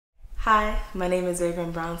Hi, my name is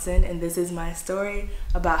Raven Brownson, and this is my story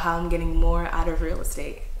about how I'm getting more out of real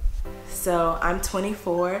estate. So I'm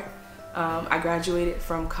 24. I graduated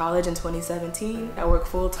from college in 2017. I work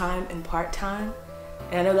full-time and part-time.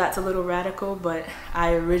 And I know that's a little radical, but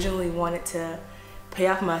I originally wanted to pay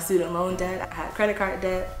off my student loan debt. I had credit card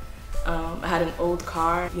debt. I had an old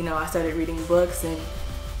car. I started reading books and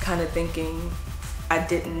kind of thinking I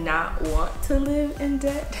did not want to live in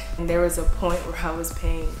debt. And there was a point where I was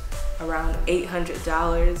paying around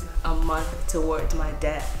 $800 a month towards my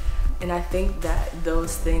debt. And I think that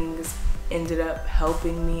those things ended up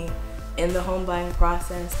helping me in the home buying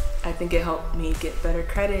process. I think it helped me get better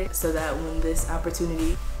credit so that when this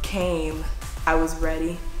opportunity came, I was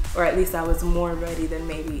ready, or at least I was more ready than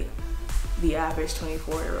maybe the average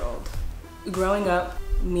 24-year-old. Growing up,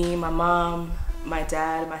 me, my mom, my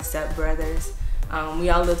dad, my stepbrothers, we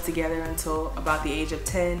all lived together until about the age of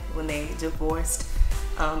 10 when they divorced,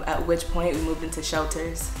 at which point we moved into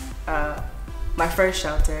shelters. My first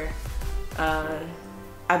shelter,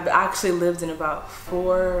 I've actually lived in about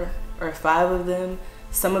 4 or 5 of them,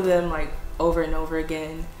 some of them like over and over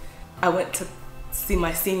again. I went to see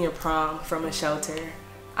my senior prom from a shelter.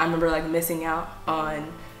 I remember like missing out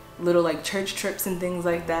on little like church trips and things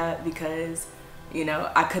like that because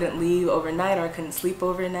I couldn't leave overnight or I couldn't sleep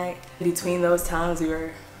overnight. Between those times we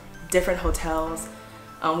were different hotels.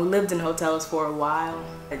 We lived in hotels for a while,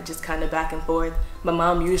 just kind of back and forth. My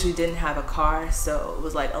mom usually didn't have a car, so it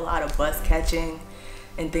was like a lot of bus catching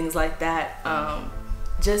and things like that.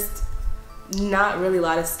 Just not really a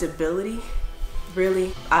lot of stability,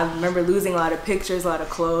 really. I remember losing a lot of pictures, a lot of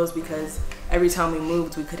clothes, because every time we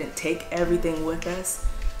moved, we couldn't take everything with us.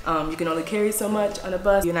 You can only carry so much on a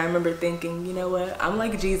bus. And I remember thinking, you know what, I'm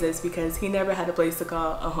like Jesus because he never had a place to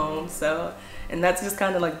call a home. And that's just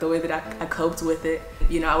kind of like the way that I coped with it.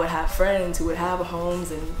 I would have friends who would have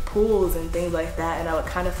homes and pools and things like that, and I would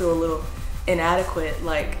kind of feel a little inadequate,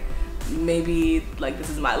 like maybe like this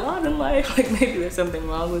is my lot in life, like maybe there's something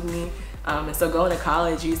wrong with me. And so going to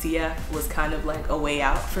college, UCF, was kind of like a way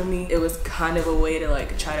out for me. It was kind of a way to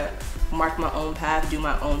like try to mark my own path, do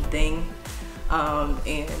my own thing.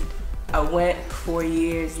 And I went 4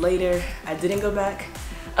 years later. I didn't go back.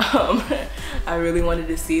 I really wanted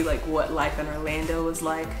to see like what life in Orlando was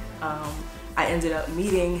like. I ended up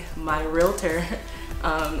meeting my realtor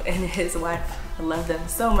and his wife. I love them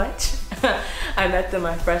so much. I met them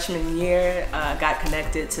my freshman year, got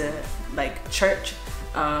connected to like church,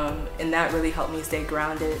 and that really helped me stay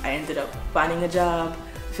grounded. I ended up finding a job,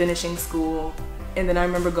 finishing school, and then I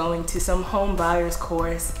remember going to some home buyers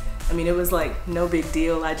course. I mean, it was like no big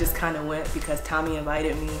deal. I just kind of went because Tommy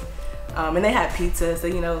invited me. And they had pizza,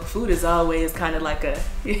 so food is always kind of like a,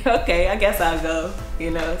 okay, I guess I'll go,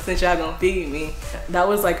 since y'all gonna feed me. That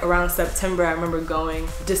was like around September. I remember going.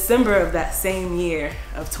 December of that same year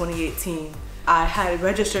of 2018, I had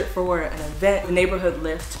registered for an event, Neighborhood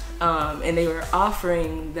Lift, and they were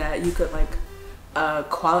offering that you could like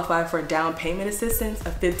qualify for down payment assistance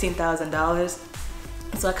of $15,000.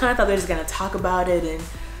 So I kind of thought they were just gonna talk about it and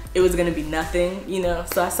it was gonna be nothing,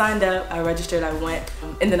 So I signed up, I registered, I went,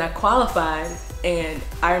 and then I qualified. And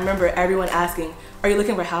I remember everyone asking, are you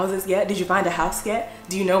looking for houses yet? Did you find a house yet?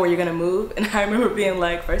 Do you know where you're gonna move? And I remember being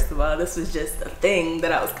like, first of all, this was just a thing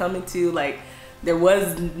that I was coming to. Like, there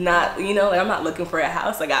was not, like I'm not looking for a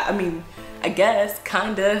house. Like, I mean, I guess,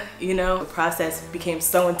 kinda, The process became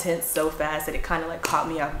so intense so fast that it kind of like caught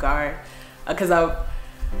me off guard. Because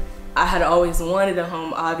I had always wanted a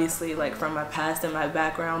home, obviously, like from my past and my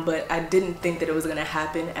background, but I didn't think that it was gonna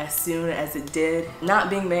happen as soon as it did. Not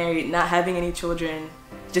being married, not having any children,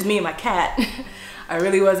 just me and my cat. I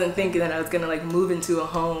really wasn't thinking that I was gonna like move into a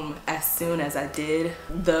home as soon as I did.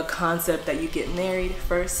 The concept that you get married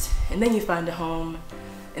first, and then you find a home,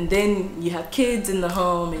 and then you have kids in the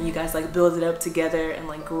home and you guys like build it up together and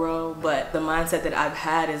like grow. But the mindset that I've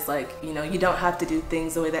had is like, you don't have to do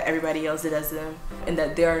things the way that everybody else does them, and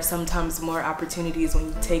that there are sometimes more opportunities when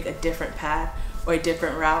you take a different path or a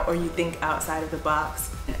different route, or you think outside of the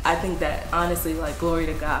box. And I think that honestly, like, glory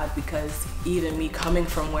to God, because even me coming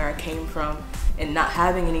from where I came from and not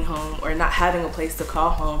having any home or not having a place to call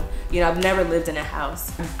home, I've never lived in a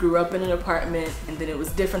house. I grew up in an apartment, and then it was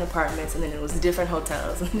different apartments, and then it was different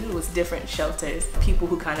hotels, and then it was different shelters. People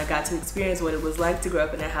who kind of got to experience what it was like to grow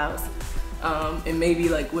up in a house, and maybe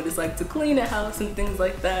like what it's like to clean a house and things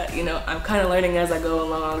like that. I'm kind of learning as I go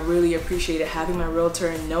along. I really appreciated having my realtor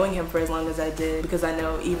and knowing him for as long as I did, because I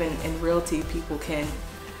know even in realty, people can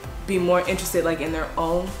be more interested like in their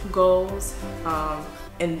own goals,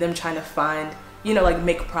 and them trying to find, like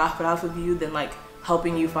make profit off of you than like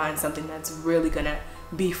helping you find something that's really gonna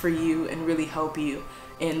be for you and really help you.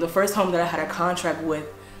 And the first home that I had a contract with,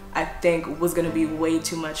 I think was gonna be way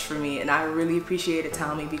too much for me. And I really appreciated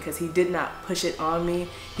Tommy because he did not push it on me.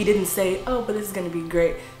 He didn't say, oh, but this is gonna be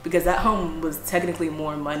great, because that home was technically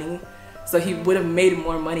more money. So he would have made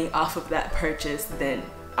more money off of that purchase than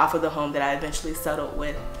off of the home that I eventually settled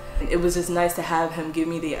with. And it was just nice to have him give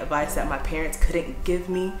me the advice that my parents couldn't give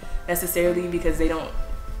me necessarily, because they don't,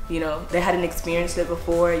 you know, they hadn't experienced it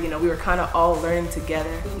before. You know, we were kind of all learning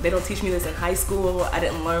together. They don't teach me this in high school. I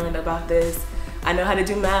didn't learn about this. I know how to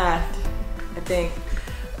do math, I think.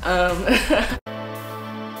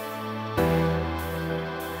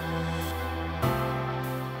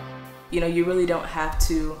 You know, you really don't have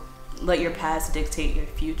to let your past dictate your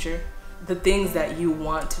future. The things that you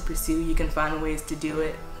want to pursue, you can find ways to do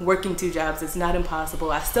it. Working 2 jobs is not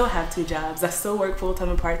impossible. I still have 2 jobs. I still work full-time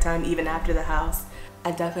and part-time even after the house.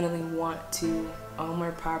 I definitely want to own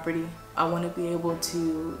more property. I want to be able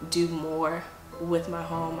to do more with my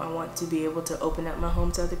home. I want to be able to open up my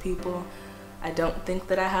home to other people. I don't think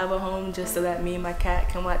that I have a home just so that me and my cat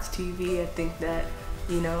can watch TV. I think that,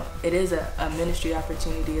 you know, it is a ministry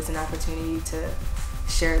opportunity. It's an opportunity to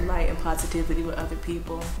share light and positivity with other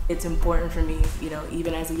people. It's important for me, you know,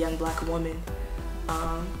 even as a young Black woman,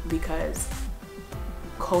 because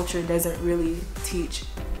culture doesn't really teach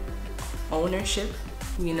ownership,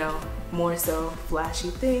 you know, more so flashy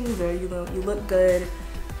things, or you know, you look good,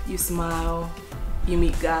 you smile, you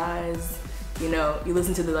meet guys, you know, you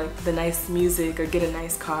listen to the nice music or get a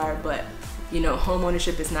nice car, but you know, home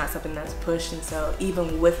ownership is not something that's pushed. And so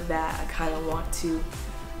even with that, I kind of want to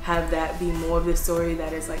have that be more of the story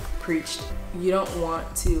that is like preached. You don't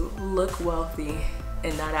want to look wealthy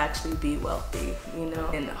and not actually be wealthy, you know?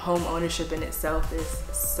 And home ownership in itself is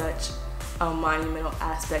such a monumental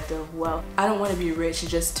aspect of wealth. I don't want to be rich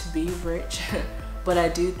just to be rich, but I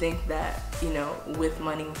do think that, you know, with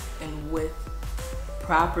money and with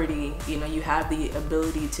property, you know, you have the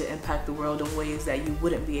ability to impact the world in ways that you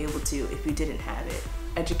wouldn't be able to if you didn't have it.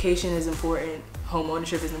 Education is important, home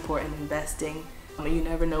ownership is important, investing. You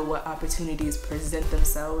never know what opportunities present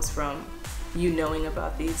themselves from you knowing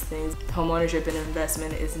about these things. Home ownership and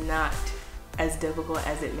investment is not as difficult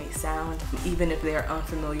as it may sound, even if they are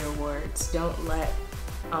unfamiliar words. Don't let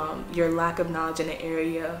your lack of knowledge in an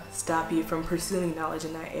area stop you from pursuing knowledge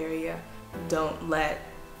in that area. Don't let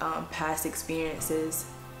past experiences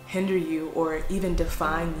hinder you or even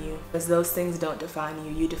define you, because those things don't define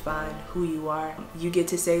you. You define who you are. You get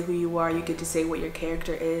to say who you are, you get to say what your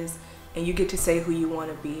character is, and you get to say who you want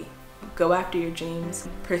to be. Go after your dreams,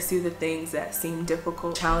 pursue the things that seem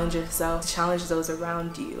difficult, challenge yourself, challenge those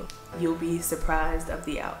around you. You'll be surprised of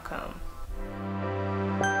the outcome.